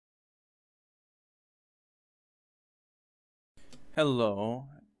Hello.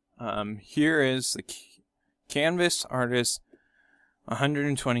 Here is the Kanvus Artist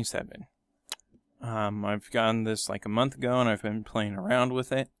 127. I've gotten this like a month ago and I've been playing around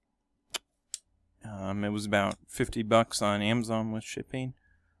with it. It was about $50 on Amazon with shipping.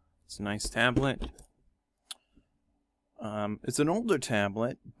 It's a nice tablet. It's an older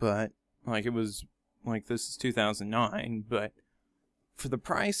tablet, but like this is 2009, but for the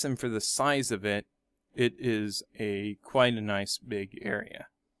price and for the size of it, it is quite a nice big area.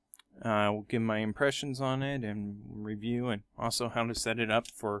 We'll give my impressions on it and review, and also how to set it up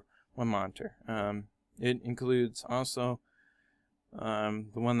for one monitor. It includes also the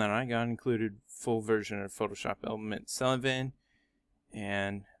one that I got included full version of Photoshop Element 7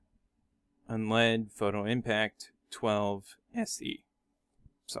 and UNLED Photo Impact 12 SE.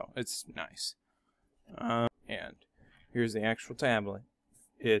 So it's nice. And here's the actual tablet.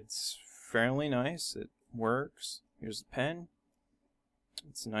 It's fairly nice. It works. Here's the pen.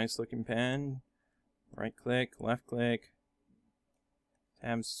 It's a nice looking pen. Right click, left click,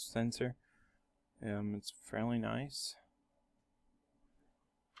 tab sensor. It's fairly nice.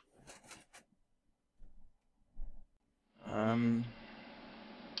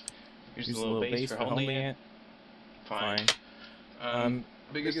 Here's a little base for holding it. Fine.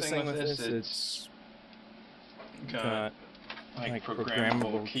 Biggest thing with this, it's got like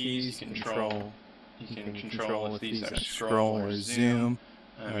programmable keys. You can control if these are scroll or zoom.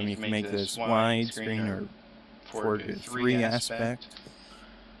 You can make this widescreen or 4:3 aspect.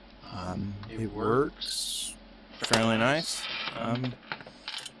 It works fairly nice.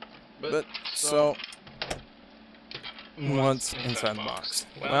 But so what's inside the box?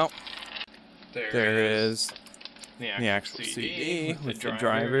 Well, there is the actual CD with the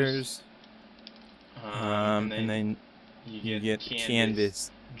drivers, and then you get Kanvus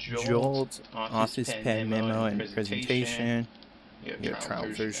Jolt, Office Pen Memo and Presentation. You get a trial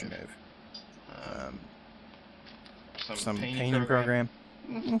version of some painting program.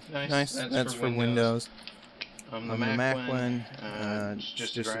 Nice. That's for Windows. On the Mac one,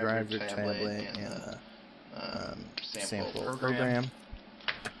 just a driver, tablet, and a sample program.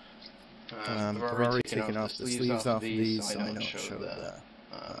 I've already taken off the sleeves off of these, so I don't show the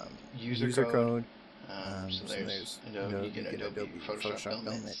user code. So there's you get Adobe Photoshop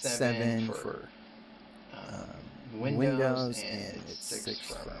Element 7 for Windows, and it's 6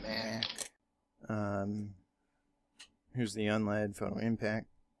 for Mac. Here's the UNLED Photo Impact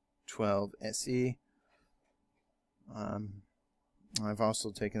 12 SE. I've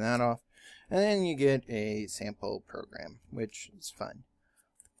also taken that off. And then you get a sample program, which is fun.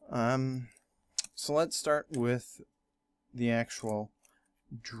 So let's start with the actual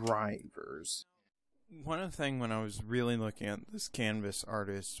drivers. One thing when I was really looking at this Kanvus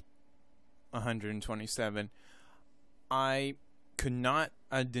Artist 127, I did not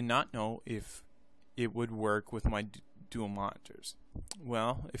know if it would work with my dual monitors.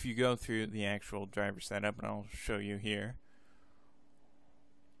 Well, if you go through the actual driver setup, and I'll show you here,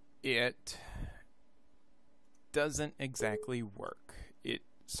 it doesn't exactly work. It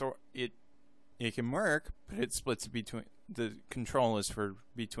can work, but it splits between the control is for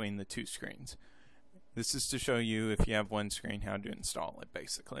between the two screens. This is to show you if you have one screen how to install it,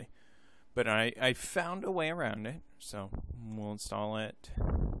 basically. But I found a way around it, so we'll install it.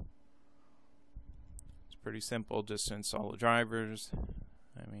 It's pretty simple, just to install the drivers.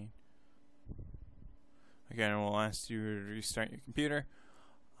 Again, it will ask you to restart your computer.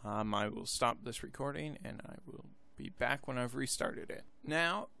 I will stop this recording, and I will be back when I've restarted it.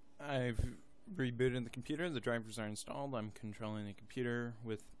 Now, I've rebooted the computer. The drivers are installed. I'm controlling the computer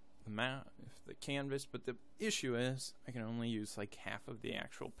with the canvas, but the issue is I can only use like half of the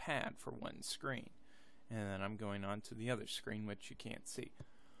actual pad for one screen, and then I'm going on to the other screen, which you can't see.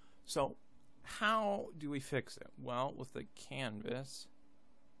 So how do we fix it? Well, with the canvas,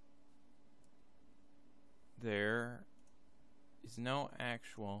 there is no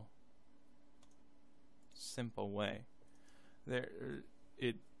actual simple way. You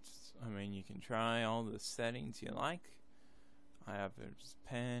can try all the settings you like. I have this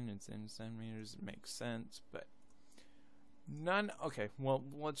pen, it's in centimeters, it makes sense, but none. Okay, well,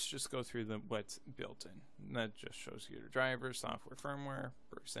 let's just go through what's built in. That just shows you the driver, software, firmware,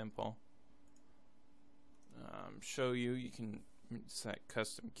 very simple. Show you can set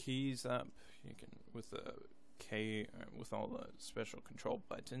custom keys up. You can with all the special control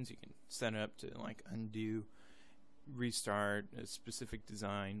buttons, you can set it up to like undo, restart, a specific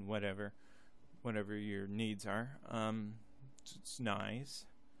design, whatever your needs are. It's nice.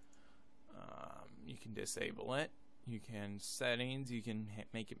 You can disable it. You can settings. You can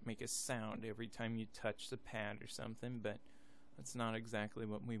make a sound every time you touch the pad or something. But That's not exactly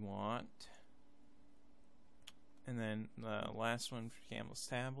what we want. And then the last one for Kanvus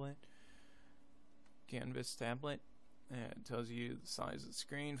tablet. It tells you the size of the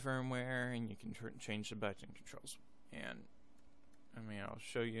screen firmware, and you can change the button controls. And I mean, I'll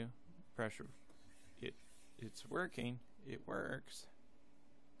show you pressure. It's working. It works.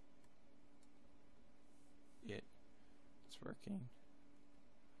 It's working.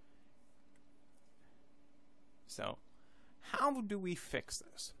 So, how do we fix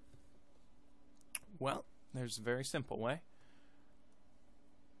this? Well, there's a very simple way.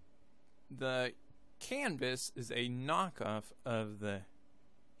 The Kanvus is a knockoff of the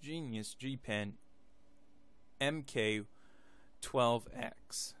Genius G Pen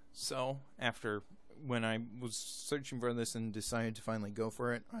MK12X. So, when I was searching for this and decided to finally go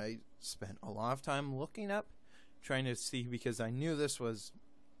for it, I spent a lot of time looking up, trying to see, because I knew this was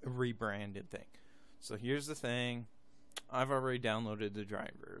a rebranded thing. So here's the thing. I've already downloaded the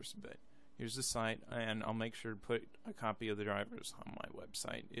drivers, but here's the site, and I'll make sure to put a copy of the drivers on my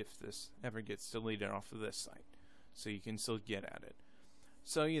website if this ever gets deleted off of this site, so you can still get at it.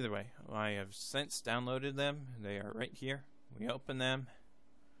 So either way, I have since downloaded them. They are right here. We open them.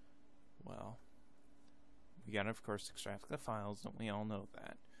 Well, we gotta, of course, extract the files. Don't we all know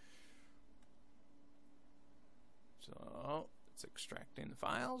that? So it's extracting the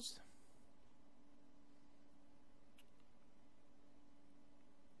files.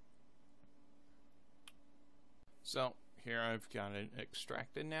 So here I've got it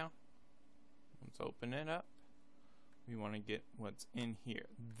extracted now. Let's open it up. We want to get what's in here.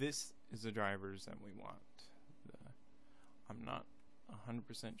 This is the drivers that we want. I'm not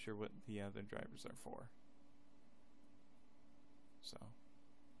 100% sure what the other drivers are for. So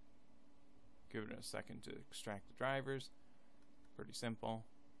give it a second to extract the drivers. Pretty simple.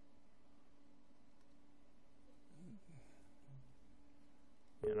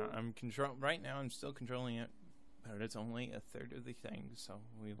 And right now I'm still controlling it, but it's only a third of the thing, so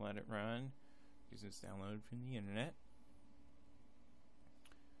we let it run because it's downloaded from the internet.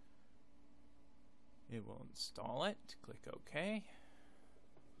 It will install it. Click OK.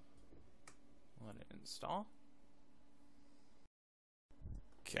 Let it install.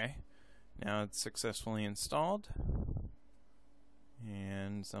 Okay, now it's successfully installed,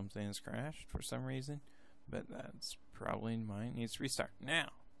 and something has crashed for some reason, but that's probably mine. Needs to restart.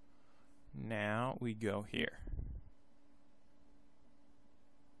 Now we go here.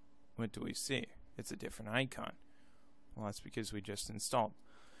 What do we see? It's a different icon. Well, that's because we just installed.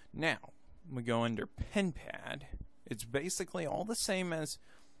 Now we go under PenPad. It's basically all the same as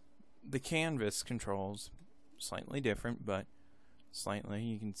the Kanvus controls, slightly different, but slightly.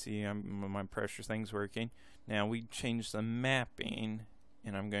 You can see my pressure thing's working. Now we change the mapping,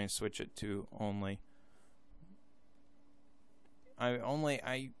 and I'm going to switch it to only.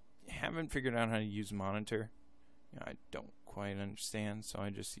 I haven't figured out how to use monitor. I don't quite understand, so I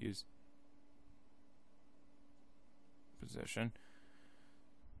just use position.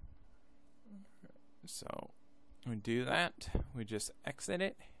 So we do that. We just exit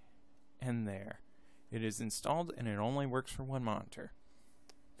it, and there. It is installed, and it only works for one monitor.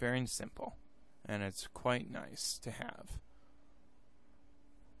 Very simple, and it's quite nice to have.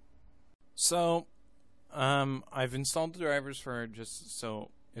 So, I've installed the drivers for just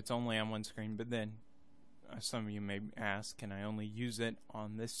so it's only on one screen, but then some of you may ask, can I only use it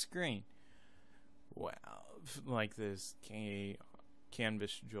on this screen? Well, like this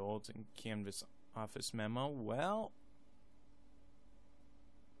Kanvus Jolt and Kanvus Office Memo, well,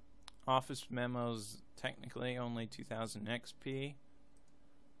 Office Memo's technically only 2000 XP,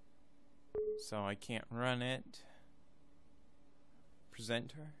 so I can't run it.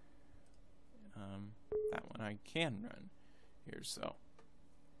 Presenter, that one I can run here, so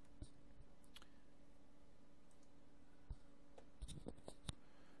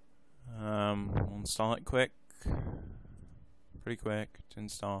we'll install it quick, pretty quick to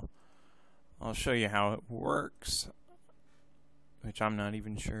install. I'll show you how it works, which I'm not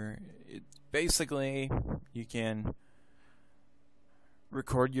even sure. Basically, you can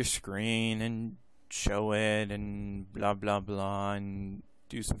record your screen and show it and blah blah blah, and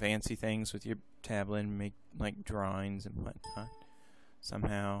do some fancy things with your tablet and make like drawings and whatnot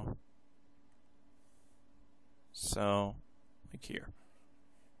somehow. So, like here.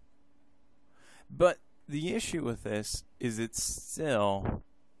 But the issue with this is it's still,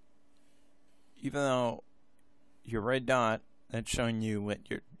 even though your red dot that's showing you what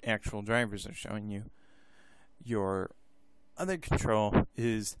your actual drivers are showing you, your other control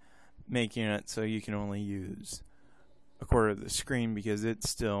is making it so you can only use a quarter of the screen because it's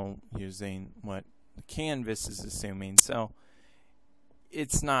still using what the Kanvus is assuming. So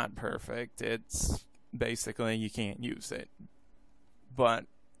it's not perfect. It's basically you can't use it. But,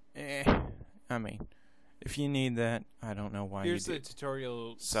 I mean, if you need that, I don't know why. Here's the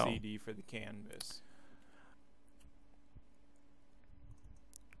tutorial CD for the canvas.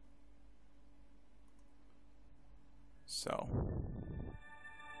 So,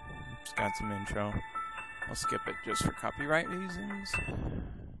 it's got some intro. I'll skip it just for copyright reasons.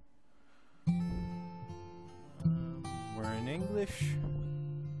 We're in English.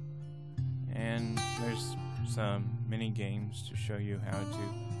 And there's some mini games to show you how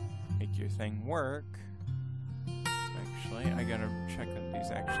to make your thing work. Actually, I gotta check that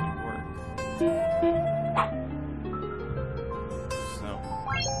these actually work.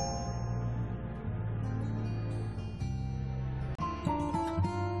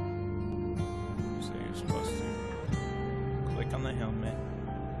 So you're supposed to click on the helmet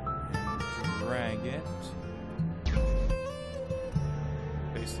and drag it.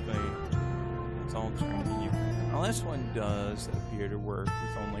 Basically, it's all training you. Now this one does appear to work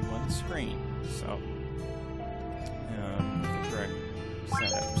with only one screen, so the correct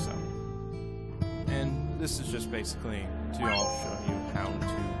setup. So, and this is just basically to all show you how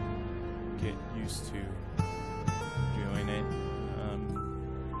to get used to doing it.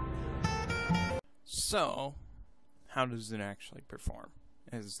 So, how does it actually perform?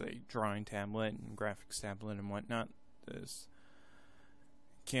 As a drawing tablet and graphics tablet and whatnot, this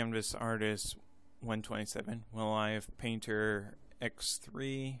Kanvus Artist 127. Well, I have Painter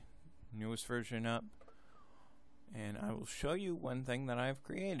X3, newest version up, and I will show you one thing that I've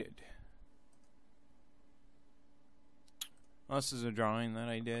created. Well, this is a drawing that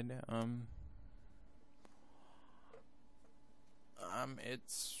I did.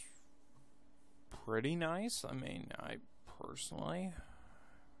 It's pretty nice. I mean, I personally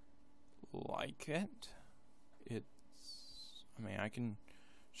like it. I mean, I can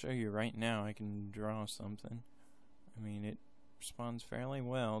show you right now. I can draw something. I mean, it responds fairly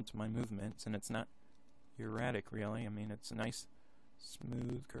well to my movements, and it's not erratic, really. I mean, it's a nice,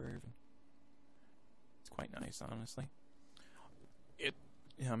 smooth curve. It's quite nice, honestly.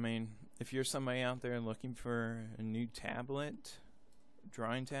 I mean, if you're somebody out there looking for a new tablet,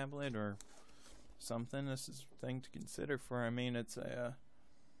 drawing tablet, or something, this is a thing to consider for. I mean, it's a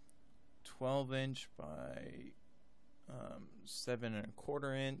 12-inch by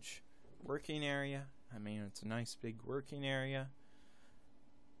 7¼ inch working area. I mean, it's a nice big working area.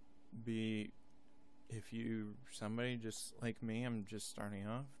 If you somebody just like me, I'm just starting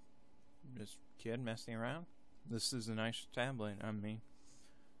off, just kid messing around, this is a nice tablet. I mean,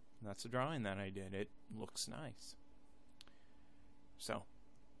 that's a drawing that I did. It looks nice. So,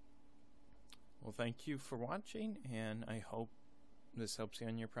 well, thank you for watching, and I hope this helps you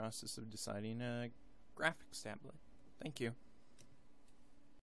in your process of deciding a graphics tablet. Thank you.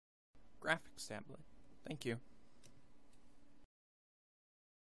 Graphics tablet. Thank you.